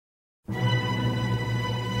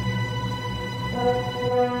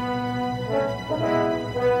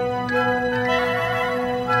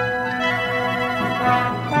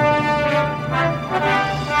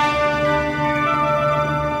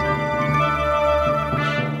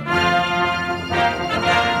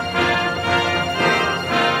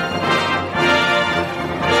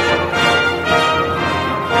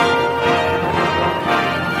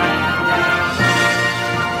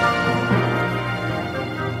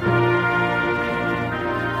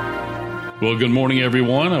Well, good morning,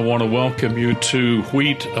 everyone. I want to welcome you to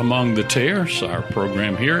Wheat Among the Tares, our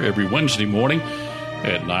program here every Wednesday morning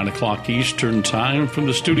at 9 o'clock Eastern Time from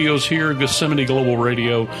the studios here at Gethsemane Global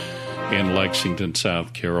Radio in Lexington,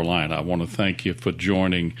 South Carolina. I want to thank you for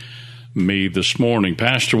joining me this morning.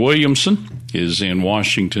 Pastor Williamson is in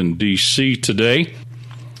Washington, D.C. today.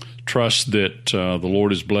 Trust that the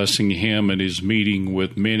Lord is blessing him and is meeting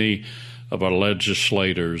with many of our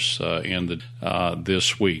legislators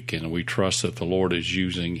this week, and we trust that the Lord is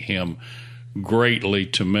using him greatly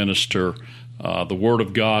to minister the Word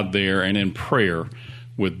of God there and in prayer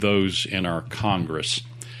with those in our Congress.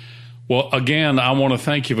 Well, again, I want to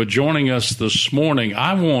thank you for joining us this morning.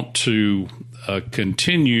 I want to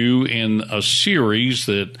continue in a series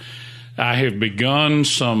that I have begun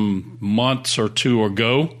some months or two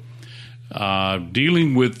ago,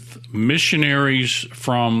 dealing with missionaries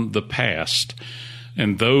from the past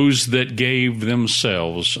and those that gave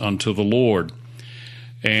themselves unto the Lord.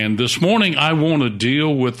 And this morning I want to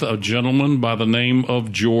deal with a gentleman by the name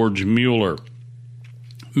of George Mueller.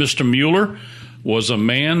 Mr. Mueller was a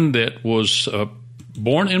man that was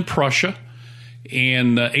born in Prussia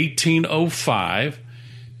in 1805,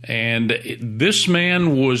 and this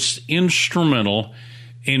man was instrumental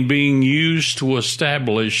in being used to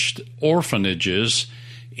establish orphanages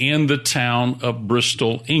in the town of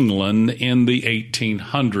Bristol, England in the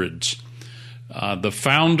 1800s. The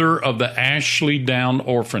founder of the Ashley Down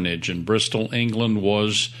Orphanage in Bristol, England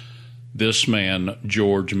was this man,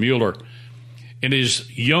 George Mueller. In his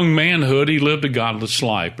young manhood, he lived a godless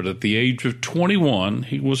life, but at the age of 21,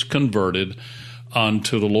 he was converted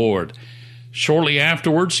unto the Lord. Shortly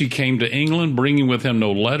afterwards, he came to England, bringing with him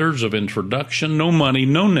no letters of introduction, no money,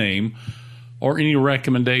 no name, or any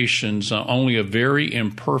recommendations, only a very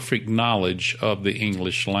imperfect knowledge of the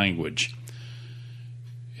English language.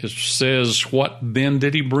 It says, what then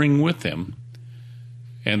did he bring with him?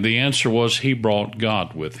 And the answer was, he brought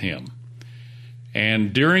God with him.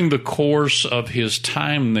 And during the course of his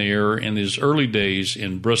time there in his early days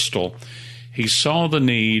in Bristol, he saw the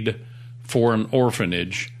need for an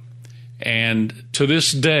orphanage. And to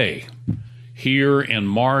this day, here in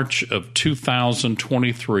March of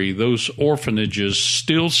 2023, those orphanages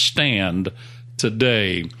still stand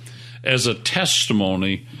today as a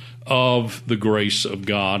testimony of the grace of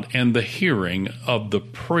God and the hearing of the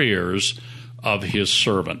prayers of his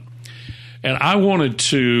servant. And I wanted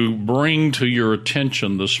to bring to your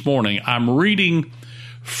attention this morning, I'm reading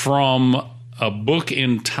from a book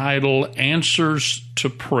entitled Answers to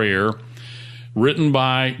Prayer, written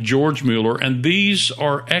by George Mueller, and these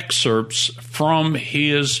are excerpts from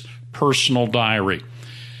his personal diary.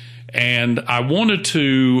 And I wanted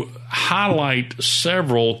to highlight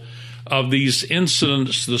several of these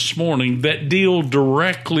incidents this morning that deal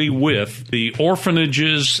directly with the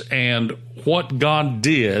orphanages and what God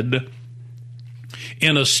did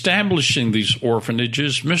in establishing these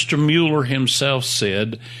orphanages. Mr. Mueller himself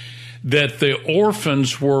said that the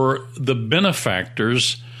orphans were the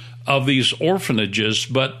benefactors of these orphanages,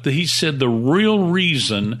 but he said the real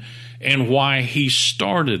reason and why he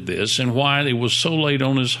started this and why it was so laid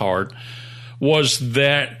on his heart was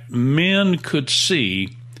that men could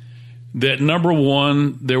see that, number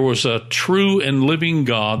one, there was a true and living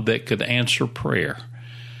God that could answer prayer.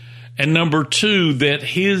 And number two, that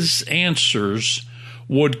his answers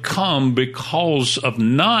would come because of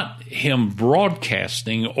not him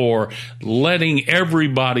broadcasting or letting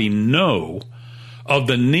everybody know of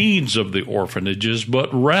the needs of the orphanages, but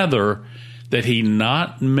rather that he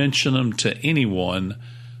not mention them to anyone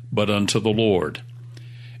but unto the Lord.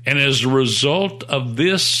 And as a result of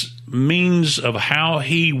this means of how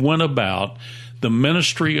he went about the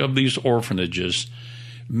ministry of these orphanages,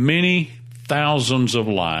 many thousands of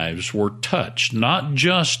lives were touched, not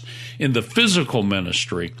just in the physical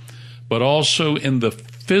ministry, but also in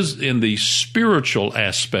the spiritual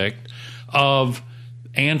aspect of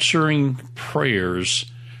answering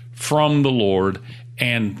prayers from the Lord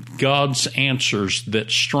and God's answers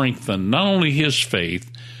that strengthen not only his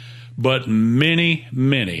faith, but many,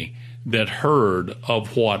 many that heard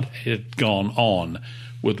of what had gone on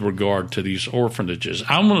with regard to these orphanages.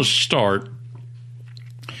 I'm going to start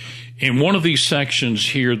in one of these sections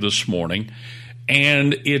here this morning,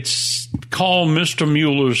 and it's called Mr.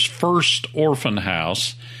 Mueller's First Orphan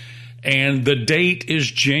House, and the date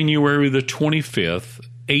is January the 25th,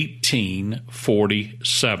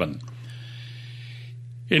 1847.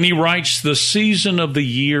 And he writes, "The season of the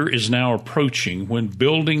year is now approaching when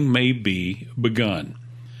building may be begun.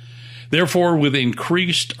 Therefore, with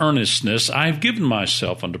increased earnestness, I have given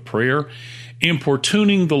myself unto prayer,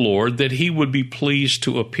 importuning the Lord that he would be pleased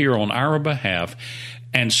to appear on our behalf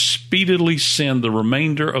and speedily send the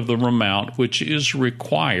remainder of the amount which is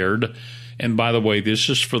required." And by the way, this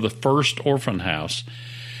is for the first orphan house.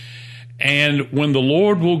 "And when the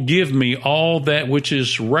Lord will give me all that which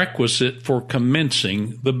is requisite for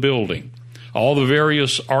commencing the building." All the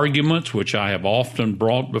various arguments which I have often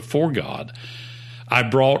brought before God, I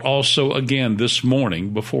brought also again this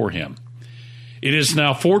morning before him. It is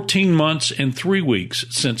now 14 months and 3 weeks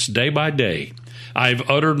since day by day I have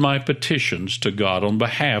uttered my petitions to God on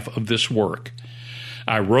behalf of this work.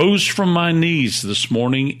 I rose from my knees this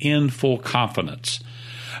morning in full confidence,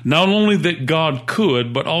 not only that God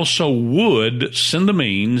could, but also would send the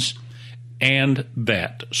means, and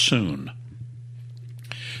that soon.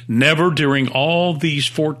 Never during all these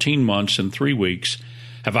 14 months and 3 weeks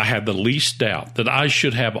have I had the least doubt that I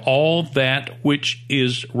should have all that which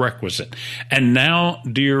is requisite. And now,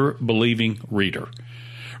 dear believing reader,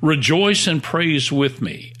 rejoice and praise with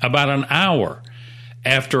me. About an hour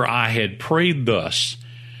after I had prayed thus,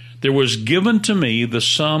 there was given to me the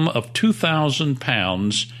sum of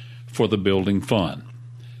 £2,000 for the building fund.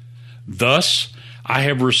 Thus, I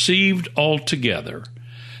have received altogether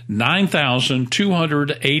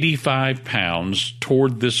 £9,285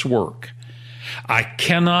 toward this work. I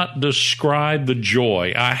cannot describe the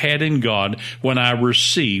joy I had in God when I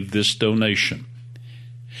received this donation.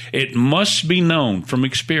 It must be known from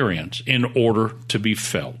experience in order to be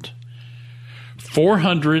felt.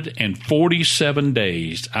 447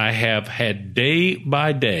 days I have had day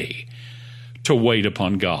by day to wait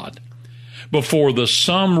upon God before the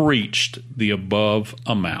sum reached the above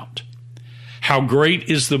amount. How great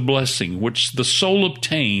is the blessing which the soul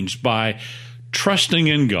obtains by trusting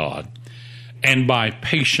in God and by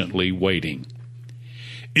patiently waiting.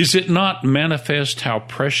 Is it not manifest how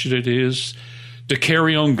precious it is to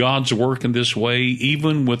carry on God's work in this way,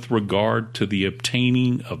 even with regard to the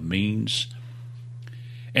obtaining of means?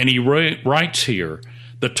 And he writes here,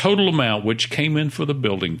 the total amount which came in for the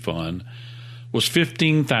building fund was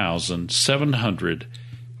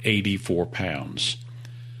 £15,784,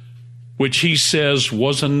 which he says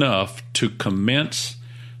was enough to commence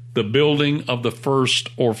the building of the first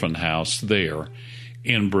orphan house there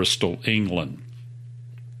in Bristol, England.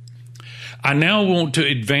 I now want to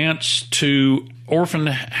advance to orphan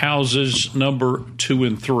houses number 2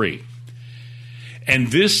 and 3.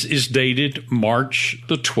 And this is dated March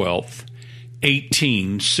the 12th,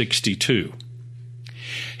 1862.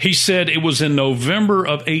 He said it was in November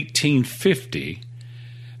of 1850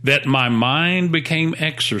 that my mind became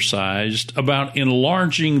exercised about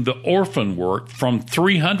enlarging the orphan work from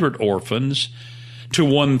 300 orphans to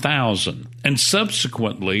 1,000, and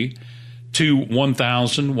subsequently to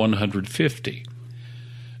 1,150.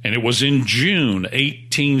 And it was in June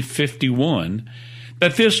 1851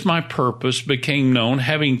 that this my purpose became known,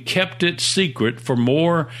 having kept it secret for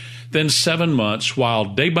more than 7 months while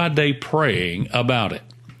day by day praying about it.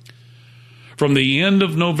 From the end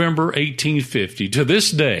of November 1850 to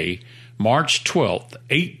this day, March 12th,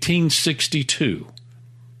 1862,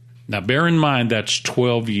 now bear in mind that's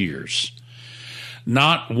 12 years,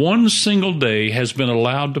 not one single day has been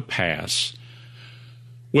allowed to pass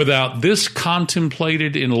without this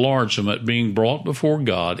contemplated enlargement being brought before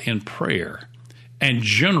God in prayer, and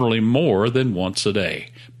generally more than once a day.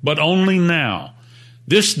 But only now,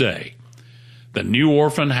 this day, the new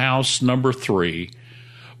orphan house number 3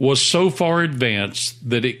 was so far advanced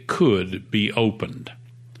that it could be opened.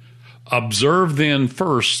 Observe then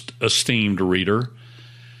first, esteemed reader,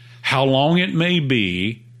 how long it may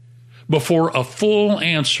be before a full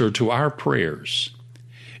answer to our prayers,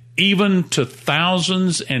 even to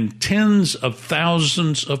thousands and tens of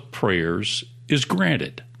thousands of prayers, is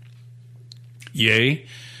granted. Yea,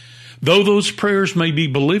 though those prayers may be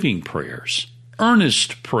believing prayers,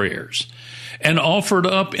 earnest prayers, and offered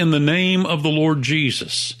up in the name of the Lord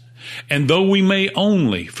Jesus, and though we may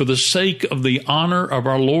only, for the sake of the honor of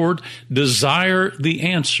our Lord, desire the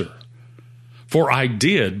answer, for I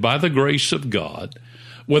did, by the grace of God,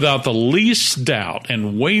 without the least doubt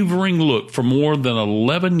and wavering look for more than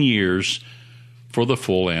 11 years for the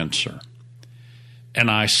full answer.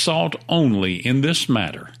 And I sought only in this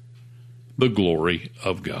matter the glory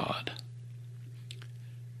of God.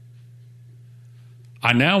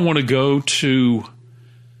 I now want to go to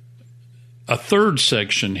a third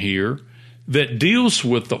section here that deals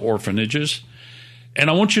with the orphanages. And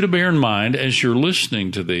I want you to bear in mind as you're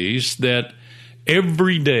listening to these that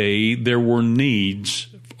every day there were needs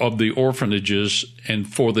of the orphanages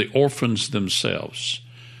and for the orphans themselves,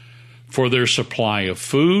 for their supply of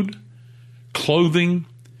food, clothing,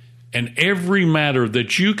 and every matter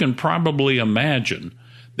that you can probably imagine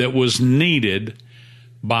that was needed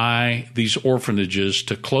by these orphanages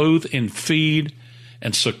to clothe and feed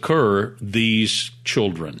and succor these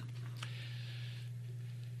children.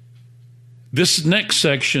 This next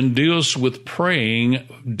section deals with praying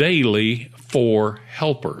daily for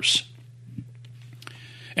helpers.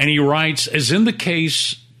 And he writes, as in the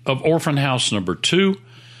case of Orphan House number 2,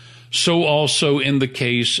 so also in the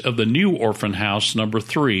case of the new Orphan House number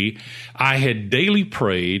 3, I had daily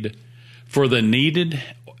prayed for the needed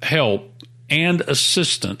help and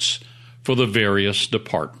assistance for the various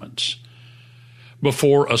departments.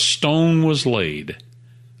 Before a stone was laid,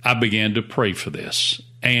 I began to pray for this.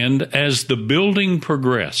 And as the building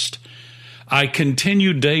progressed, I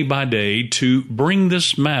continued day by day to bring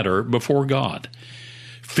this matter before God,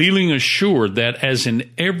 feeling assured that as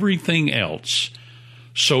in everything else,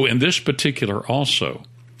 so in this particular also,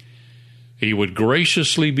 He would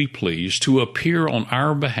graciously be pleased to appear on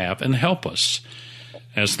our behalf and help us,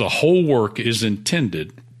 as the whole work is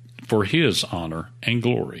intended for His honor and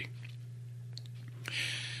glory.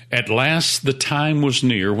 At last the time was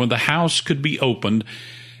near when the house could be opened,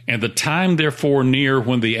 and the time therefore near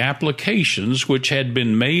when the applications which had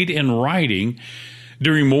been made in writing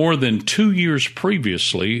during more than 2 years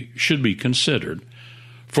previously should be considered,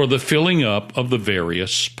 for the filling up of the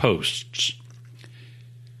various posts.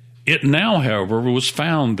 It now, however, was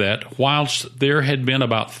found that whilst there had been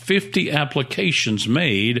about 50 applications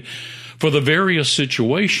made for the various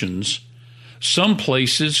situations, some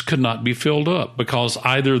places could not be filled up because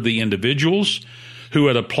either the individuals who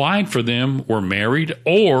had applied for them were married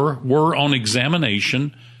or were on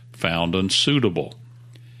examination found unsuitable.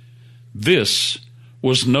 This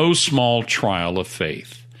was no small trial of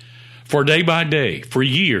faith. For day by day, for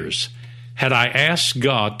years, had I asked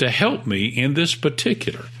God to help me in this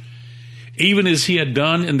particular, even as He had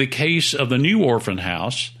done in the case of the new orphan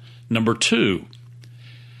house, number 2.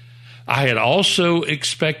 I had also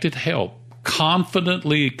expected help,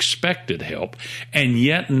 confidently expected help, and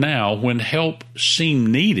yet now, when help seemed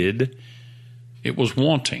needed, it was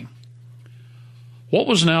wanting. What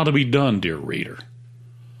was now to be done, dear reader?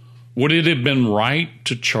 Would it have been right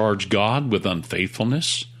to charge God with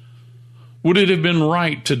unfaithfulness? Would it have been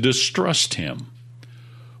right to distrust Him?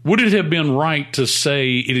 Would it have been right to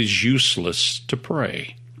say it is useless to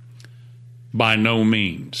pray? By no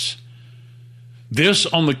means. This,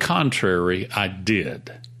 on the contrary, I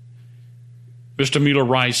did. Mr. Mueller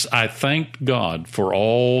writes, I thanked God for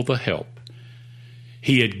all the help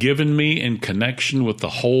He had given me in connection with the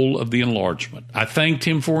whole of the enlargement. I thanked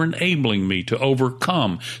Him for enabling me to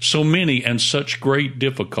overcome so many and such great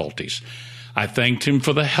difficulties. I thanked Him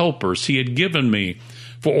for the helpers He had given me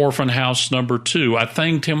for Orphan House number 2. I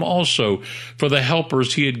thanked Him also for the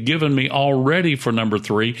helpers He had given me already for number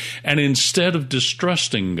 3. And instead of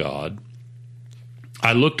distrusting God,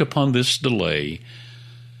 I looked upon this delay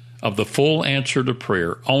of the full answer to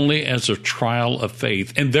prayer only as a trial of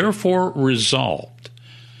faith, and therefore resolved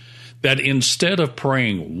that instead of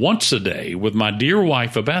praying once a day with my dear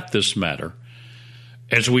wife about this matter,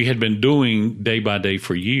 as we had been doing day by day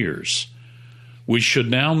for years, we should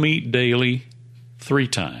now meet daily 3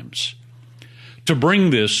 times to bring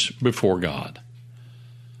this before God.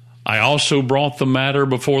 I also brought the matter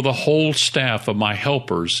before the whole staff of my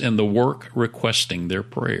helpers in the work, requesting their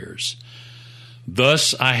prayers.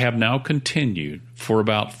 Thus I have now continued for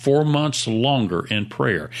about 4 months longer in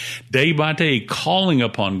prayer, day by day, calling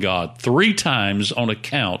upon God 3 times on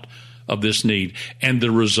account of this need. And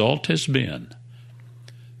the result has been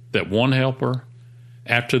that one helper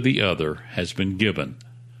after the other has been given,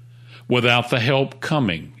 without the help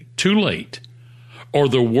coming too late, or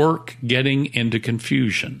the work getting into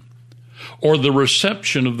confusion, or the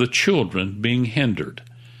reception of the children being hindered.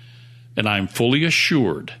 And I am fully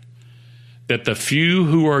assured that the few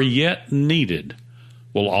who are yet needed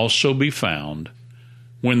will also be found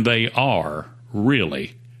when they are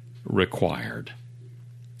really required.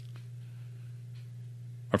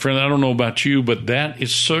 My friend, I don't know about you, but that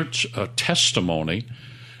is such a testimony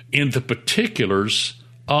in the particulars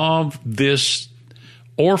of this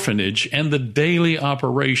orphanage and the daily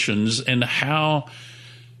operations, and how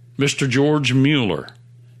Mr. George Mueller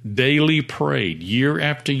daily prayed year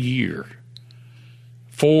after year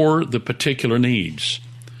for the particular needs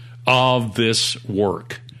of this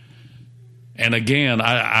work. And again,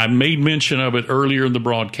 I made mention of it earlier in the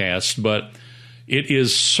broadcast, but it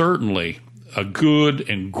is certainly a good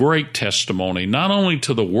and great testimony, not only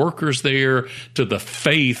to the workers there, to the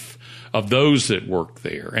faith of those that work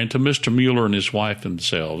there, and to Mr. Mueller and his wife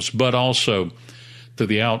themselves, but also to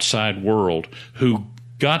the outside world who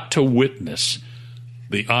got to witness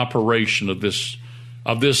the operation of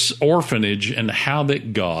this orphanage and how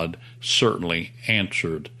that God certainly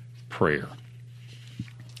answered prayer.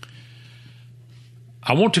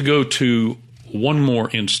 I want to go to one more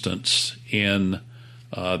instance in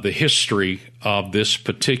the history of this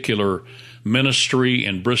particular ministry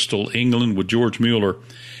in Bristol, England, with George Mueller.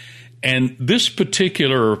 And this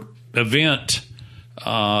particular event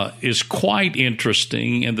is quite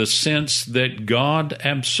interesting in the sense that God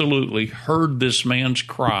absolutely heard this man's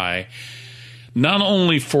cry, not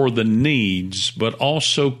only for the needs, but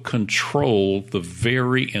also controlled the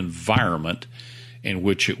very environment in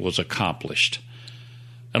which it was accomplished.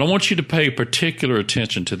 And I want you to pay particular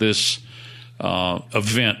attention to this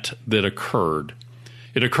event that occurred.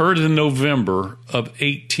 It occurred in November of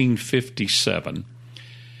 1857.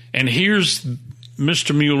 And here's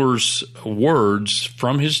Mr. Mueller's words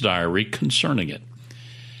from his diary concerning it.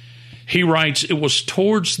 He writes, "It was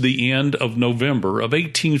towards the end of November of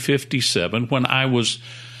 1857 when I was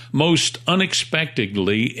most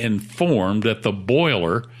unexpectedly informed that the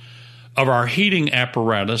boiler of our heating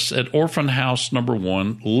apparatus at Orphan House No.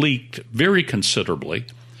 1 leaked very considerably,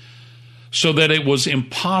 so that it was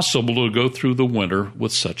impossible to go through the winter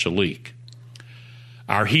with such a leak.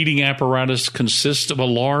 Our heating apparatus consists of a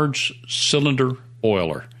large cylinder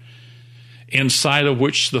boiler, inside of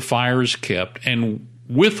which the fire is kept, and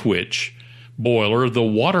with which boiler the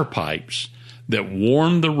water pipes that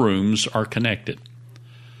warm the rooms are connected.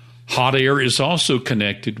 Hot air is also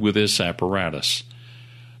connected with this apparatus.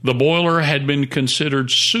 The boiler had been considered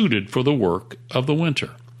suited for the work of the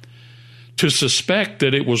winter. To suspect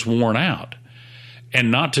that it was worn out and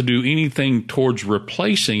not to do anything towards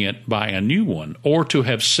replacing it by a new one, or to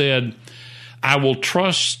have said, 'I will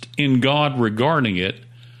trust in God regarding it,'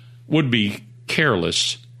 would be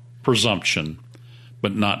careless presumption,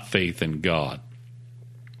 but not faith in God.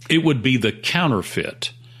 It would be the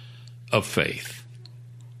counterfeit of faith."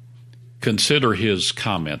 Consider his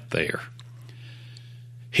comment there.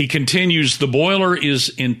 He continues, "The boiler is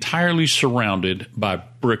entirely surrounded by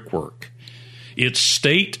brickwork. Its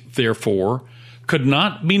state, therefore, could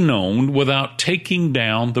not be known without taking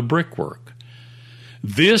down the brickwork.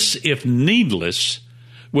 This, if needless,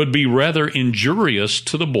 would be rather injurious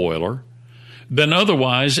to the boiler than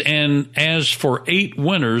otherwise, and as for 8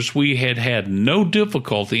 winters we had had no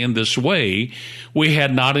difficulty in this way, we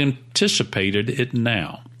had not anticipated it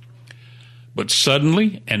now. But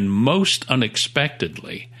suddenly and most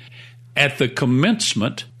unexpectedly, at the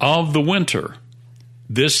commencement of the winter,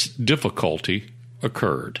 this difficulty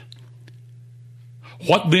occurred."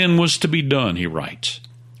 What then was to be done, he writes.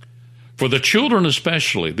 "For the children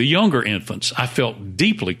especially, the younger infants, I felt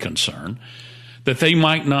deeply concerned that they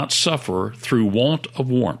might not suffer through want of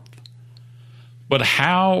warmth. But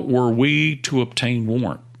how were we to obtain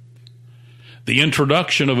warmth? The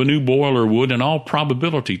introduction of a new boiler would, in all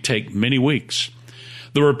probability, take many weeks.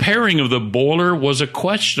 The repairing of the boiler was a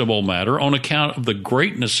questionable matter on account of the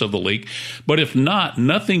greatness of the leak, but if not,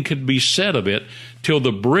 nothing could be said of it till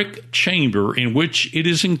the brick chamber in which it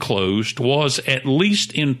is enclosed was, at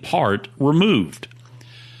least in part, removed.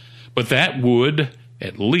 But that would,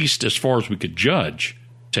 at least as far as we could judge,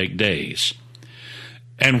 take days.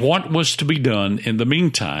 And what was to be done in the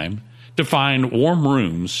meantime to find warm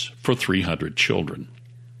rooms for 300 children?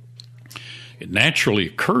 It naturally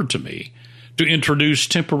occurred to me to introduce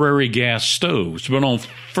temporary gas stoves, but on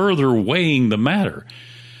further weighing the matter,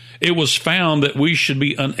 it was found that we should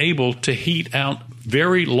be unable to heat out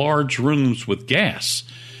very large rooms with gas,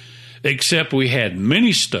 except we had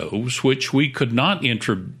many stoves which we could not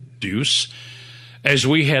introduce, as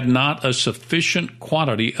we had not a sufficient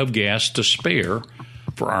quantity of gas to spare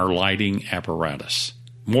for our lighting apparatus.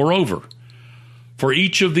 Moreover, for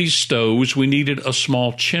each of these stoves we needed a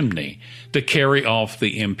small chimney to carry off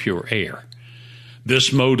the impure air.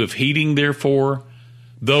 This mode of heating, therefore,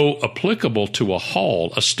 though applicable to a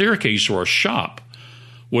hall, a staircase, or a shop,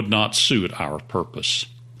 would not suit our purpose.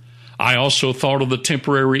 I also thought of the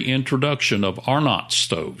temporary introduction of Arnott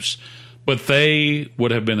stoves, but they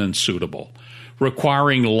would have been unsuitable,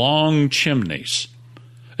 requiring long chimneys,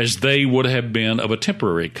 as they would have been of a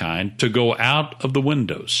temporary kind, to go out of the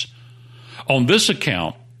windows. On this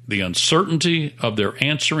account, the uncertainty of their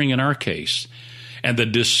answering in our case, and the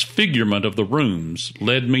disfigurement of the rooms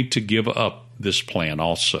led me to give up this plan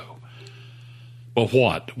also. But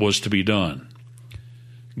what was to be done?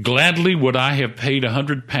 Gladly would I have paid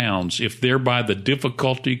 £100 if thereby the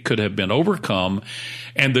difficulty could have been overcome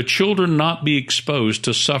and the children not be exposed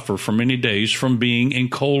to suffer for many days from being in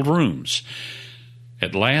cold rooms.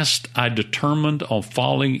 At last I determined on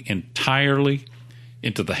falling entirely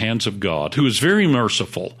into the hands of God, who is very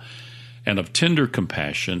merciful and of tender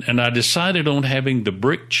compassion, and I decided on having the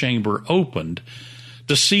brick chamber opened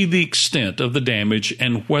to see the extent of the damage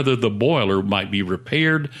and whether the boiler might be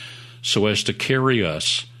repaired so as to carry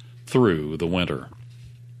us through the winter.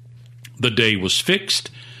 The day was fixed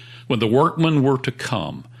when the workmen were to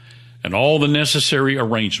come, and all the necessary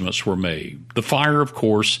arrangements were made. The fire, of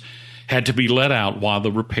course, had to be let out while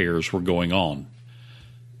the repairs were going on.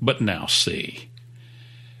 But now see.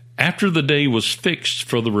 After the day was fixed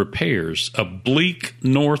for the repairs, a bleak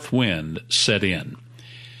north wind set in.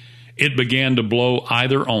 It began to blow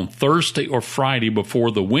either on Thursday or Friday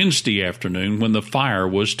before the Wednesday afternoon when the fire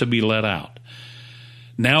was to be let out.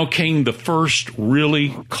 Now came the first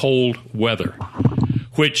really cold weather,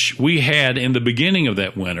 which we had in the beginning of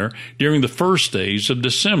that winter during the first days of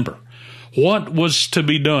December. What was to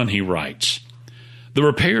be done, he writes. The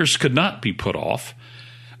repairs could not be put off.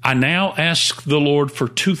 I now ask the Lord for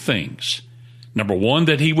two things. Number one,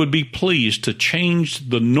 that he would be pleased to change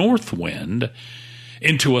the north wind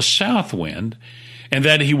into a south wind, and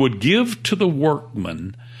that he would give to the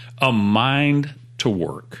workmen a mind to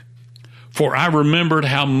work. For I remembered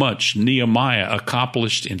how much Nehemiah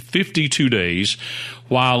accomplished in 52 days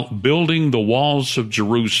while building the walls of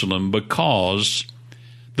Jerusalem, because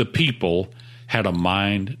the people had a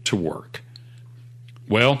mind to work.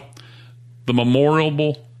 Well, the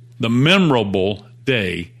memorable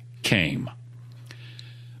day came.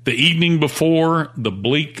 The evening before, the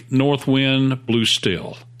bleak north wind blew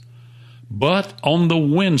still. But on the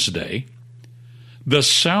Wednesday, the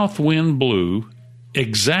south wind blew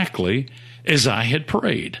exactly as I had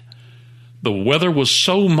prayed. The weather was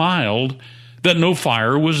so mild that no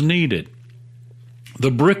fire was needed. The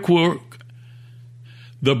brickwork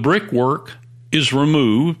is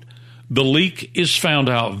removed. The leak is found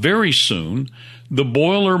out very soon. The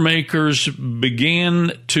Boilermakers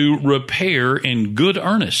began to repair in good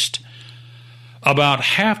earnest. About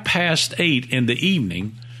 8:30 in the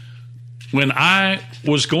evening, when I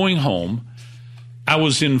was going home, I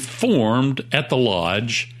was informed at the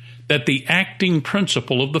lodge that the acting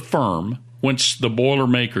principal of the firm, whence the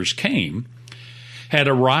Boilermakers came, had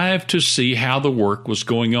arrived to see how the work was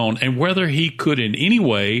going on and whether he could in any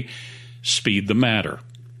way speed the matter.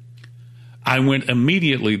 I went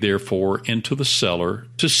immediately, therefore, into the cellar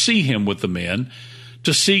to see him with the men,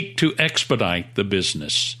 to seek to expedite the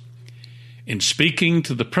business. In speaking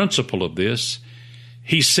to the principal of this,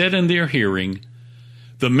 he said in their hearing,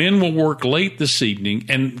 "The men will work late this evening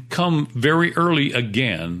and come very early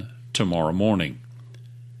again tomorrow morning."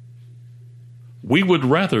 "We would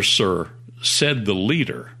rather, sir," said the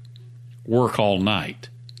leader, "work all night."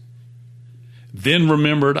 Then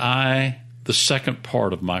remembered I the second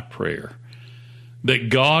part of my prayer, that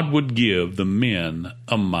God would give the men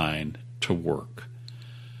a mind to work.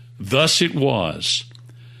 Thus it was.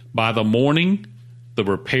 By the morning, the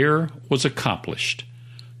repair was accomplished.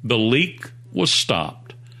 The leak was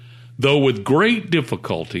stopped, though with great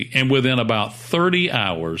difficulty, and within about 30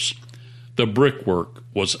 hours, the brickwork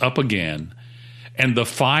was up again, and the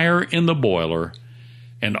fire in the boiler,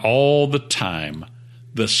 and all the time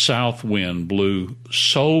the south wind blew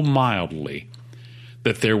so mildly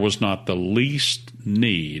that there was not the least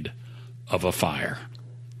need of a fire.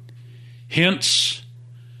 Hence,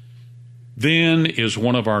 then, is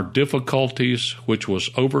one of our difficulties which was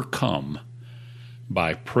overcome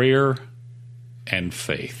by prayer and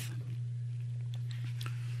faith.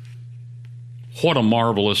 What a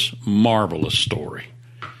marvelous, marvelous story.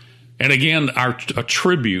 And again, a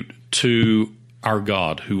tribute to our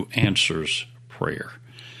God who answers prayer.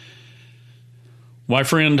 My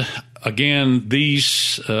friend, again,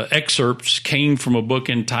 these excerpts came from a book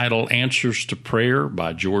entitled Answers to Prayer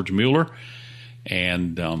by George Mueller.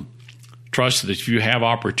 And trust that if you have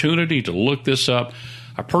opportunity to look this up,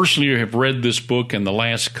 I personally have read this book in the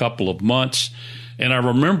last couple of months, and I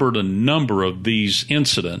remembered a number of these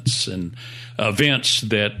incidents and events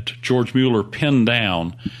that George Mueller penned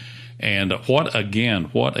down. And what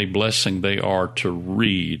a blessing they are to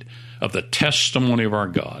read of the testimony of our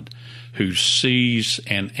God who sees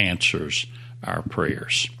and answers our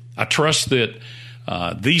prayers. I trust that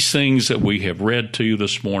these things that we have read to you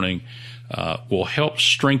this morning will help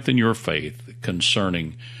strengthen your faith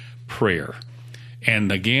concerning prayer.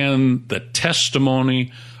 And again, the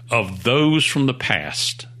testimony of those from the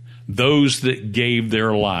past those that gave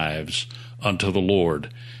their lives unto the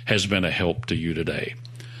Lord, has been a help to you today.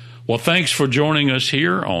 Well, thanks for joining us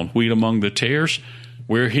here on Wheat Among the Tares.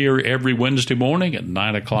 We're here every Wednesday morning at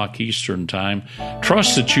 9 o'clock Eastern Time.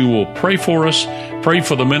 Trust that you will pray for us, pray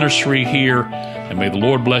for the ministry here, and may the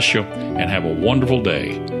Lord bless you, and have a wonderful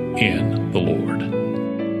day in the Lord.